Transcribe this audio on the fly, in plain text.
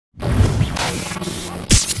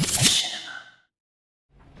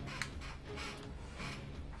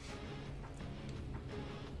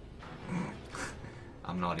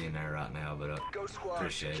not in there right now, but I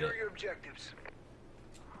appreciate it. Your objectives.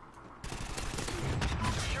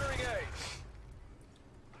 Securing A.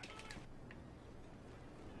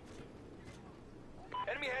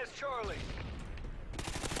 Enemy has Charlie.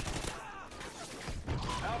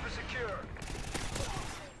 Alpha secure.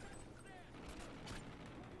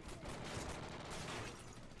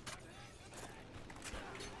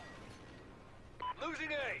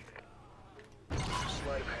 Losing A.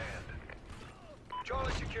 Sleight of hand.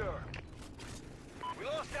 Charlie secure. We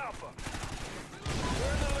lost Alpha.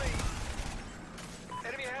 We're in the lead.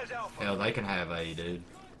 Enemy has Alpha. Hell, they can have A, dude.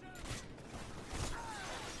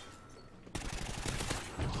 B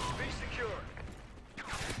secure.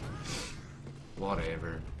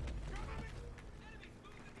 Whatever.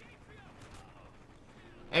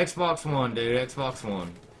 Xbox One, dude. Xbox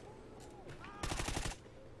One.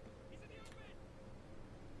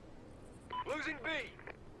 Losing B.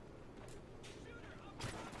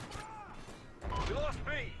 We lost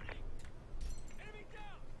B.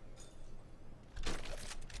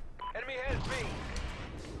 Enemy has B.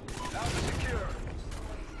 Alpha secure.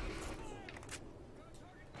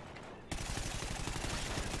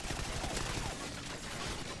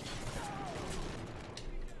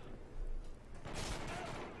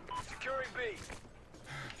 Securing B.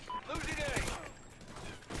 Losing A.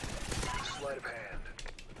 Sleight of hand.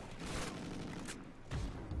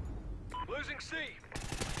 Losing C.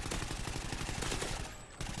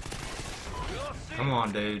 We lost C. Come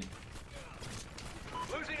on, dude.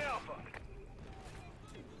 Losing Alpha.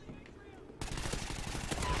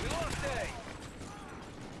 We lost A.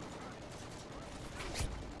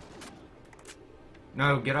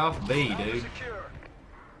 No, get off B, Alpha dude. secure.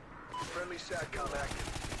 Friendly SATCOM active.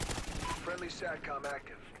 Friendly SATCOM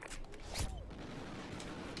active.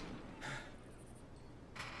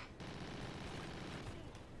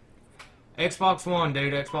 Xbox One,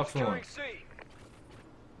 dude. Xbox One. Securing C.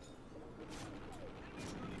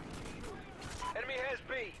 Enemy has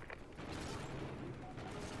B.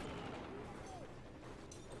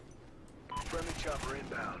 Friendly chopper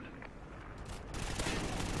inbound.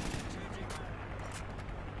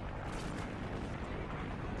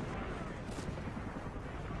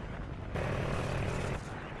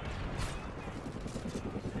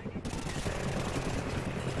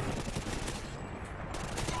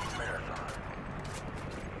 Marathon.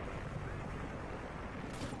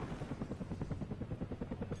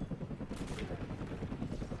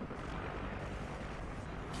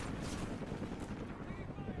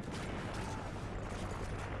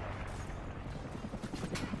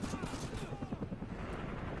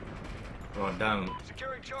 Oh, don't.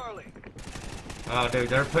 Securing Charlie. Oh, dude,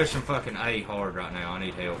 they're pushing fucking A hard right now. I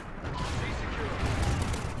need help. C secure.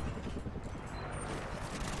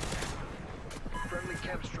 Friendly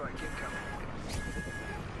Kem'd strike incoming.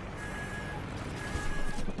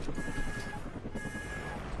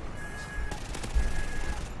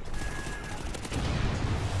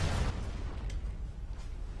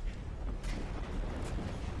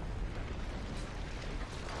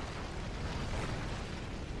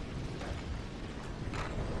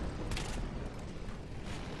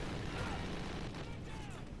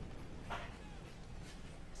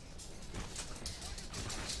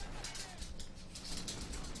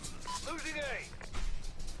 Losing A.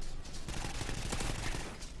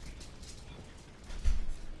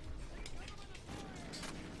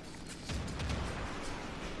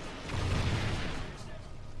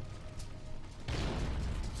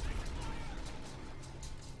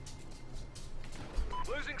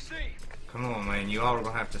 Losing C. Come on, man. You all are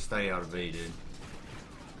gonna have to stay out of B, dude.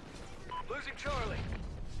 Losing Charlie.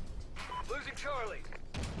 Losing Charlie.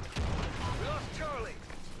 We lost Charlie.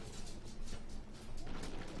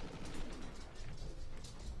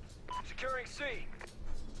 Securing C.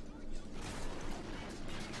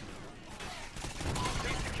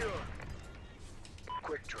 C secure.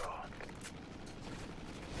 Quick draw.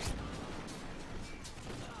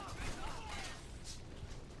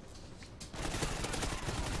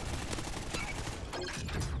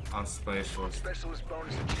 I'm specialist. Specialist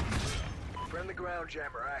bonus achieved. Friendly ground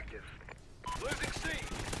jammer active. Losing C.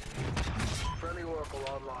 Friendly Oracle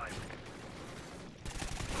online.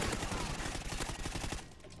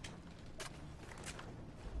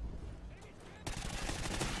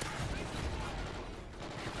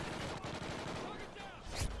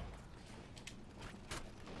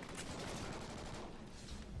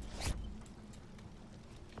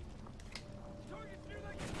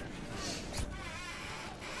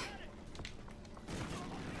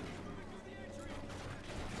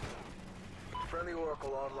 Friendly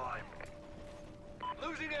Oracle online.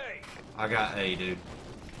 Losing A. I got A, dude.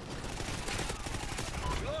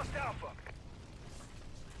 lost Alpha.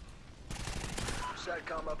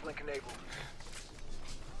 SATCOM uplink enabled.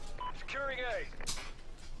 Securing A.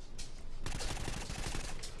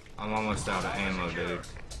 I'm almost out of ammo, dude.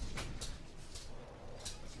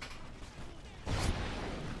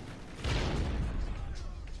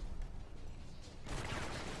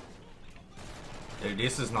 Dude,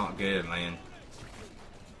 this is not good, man.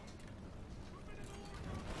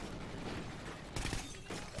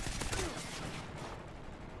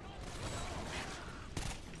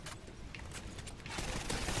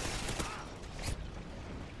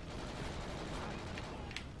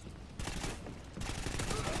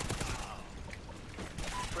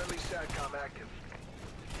 Friendly SATCOM active.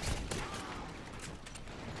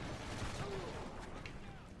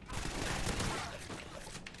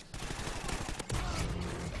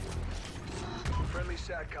 Friendly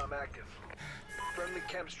SATCOM active. Friendly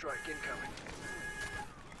Kem'd strike incoming.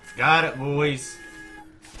 Got it, boys.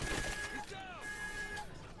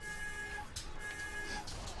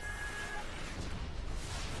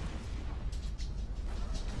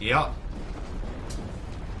 Yep.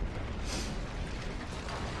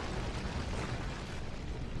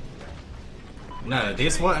 No,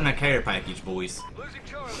 this wasn't a care package, boys. Losing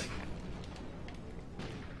Charlie.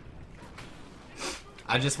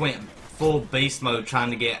 I just went full beast mode trying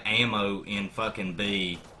to get ammo in fucking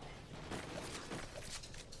B.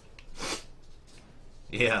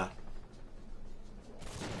 Yeah.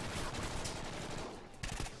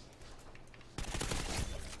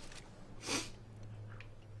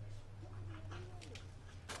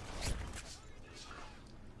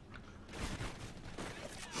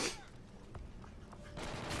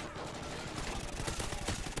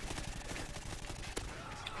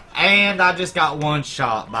 And I just got one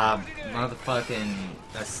shot by motherfucking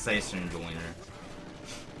assassin joiner.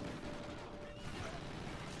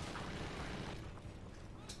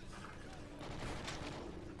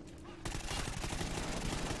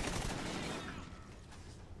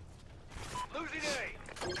 Losing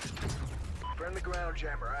A. Friendly ground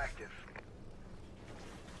jammer active.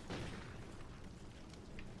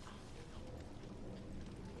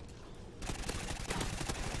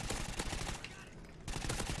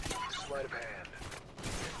 Sleight of hand.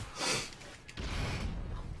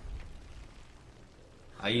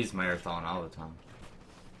 I use marathon all the time.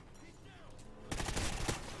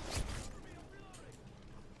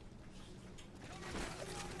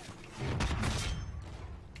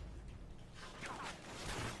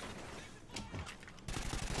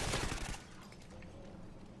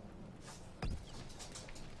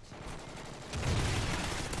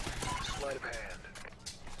 Sleight of hand.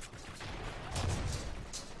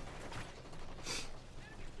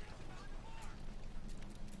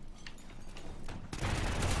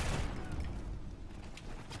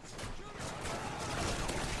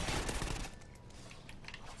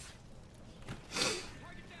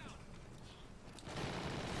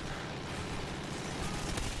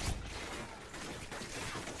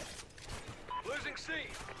 Losing C.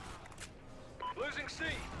 Losing C.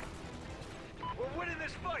 We're winning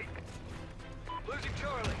this fight. Losing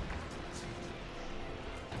Charlie.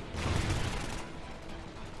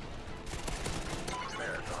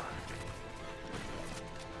 Marathon.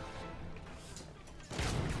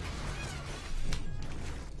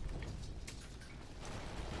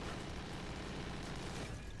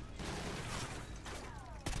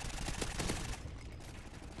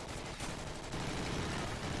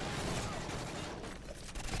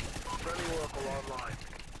 Friendly Oracle online.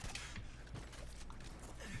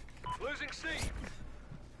 Losing C.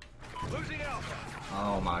 Losing Alpha.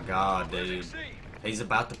 Oh my god, dude. Losing C. He's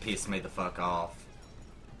about to piss me the fuck off.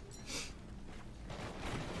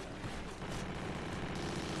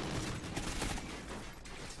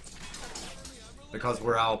 Because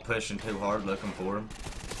we're all pushing too hard looking for him.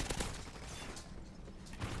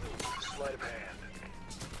 Sleight of hand.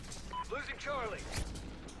 Losing Charlie.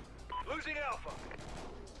 Losing Alpha.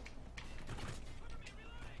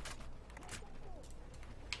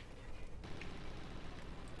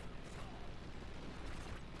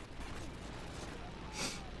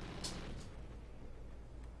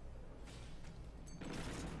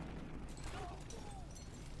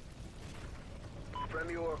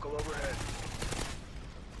 Friendly Oracle overhead.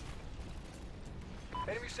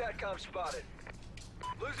 Enemy SATCOM spotted.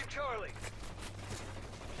 Losing Charlie.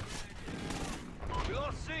 We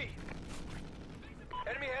lost C.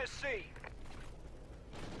 Enemy has C.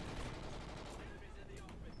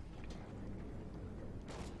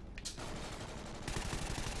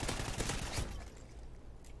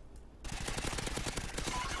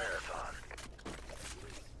 Marathon.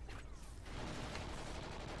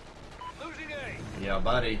 Losing A. Yep. Yeah,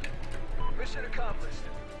 buddy. Mission accomplished.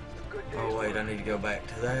 A good day's Oh wait, I work. need to go back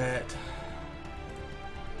to that.